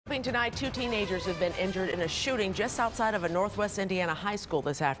Tonight, two teenagers have been injured in a shooting just outside of a Northwest Indiana high school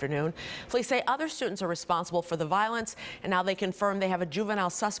this afternoon. Police say other students are responsible for the violence, and now they confirm they have a juvenile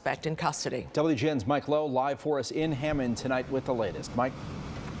suspect in custody. WGN's Mike Lowe live for us in Hammond tonight with the latest. Mike.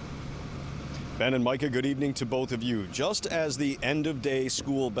 Ben and Micah, good evening to both of you. Just as the end-of-day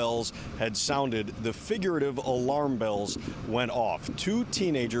school bells had sounded, the figurative alarm bells went off. Two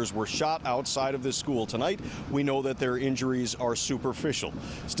teenagers were shot outside of this school tonight. We know that their injuries are superficial.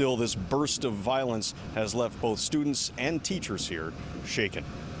 Still, this burst of violence has left both students and teachers here shaken.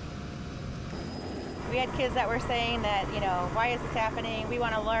 We had kids that were saying that, why is this happening? We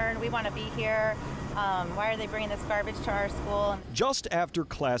want to learn. We want to be here. Why are they bringing this garbage to our school? Just after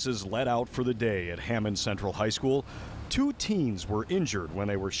classes let out for the day at Hammond Central High School, two teens were injured when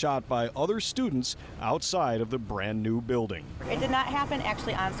they were shot by other students outside of the brand new building. It did not happen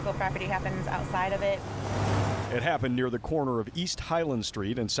actually on school property. It happens outside of it. It happened near the corner of East Highland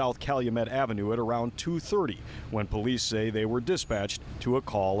Street and South Calumet Avenue at around 2:30 when police say they were dispatched to a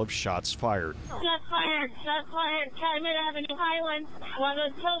call of shots fired. Shots fired, Calumet Avenue, Highland. One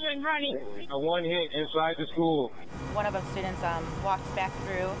of the children running. One hit inside the school. One of the students walked back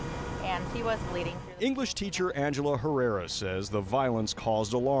through and he was bleeding. English teacher Angela Herrera says the violence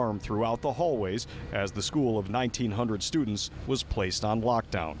caused alarm throughout the hallways as the school of 1,900 students was placed on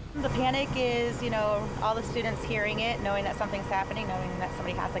lockdown. The panic is, all the students hearing it, knowing that something's happening, knowing that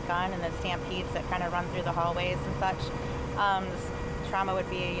somebody has a gun, and the stampedes that kind of run through the hallways and such. Trauma would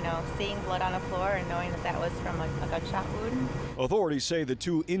be, seeing blood on the floor and knowing that that was from a gunshot wound. Authorities say the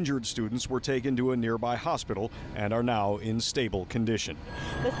two injured students were taken to a nearby hospital and are now in stable condition.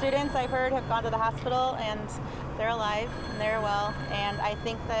 The students, I've heard, have gone to the hospital and they're alive and they're well, and I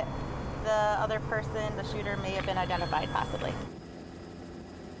think that the other person, the shooter, may have been identified possibly.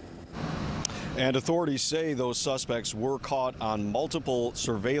 And authorities say those suspects were caught on multiple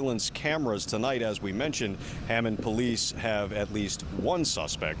surveillance cameras tonight. As we mentioned, Hammond police have at least one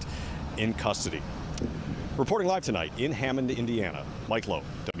suspect in custody. Reporting live tonight in Hammond, Indiana, Mike Lowe,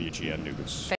 WGN News.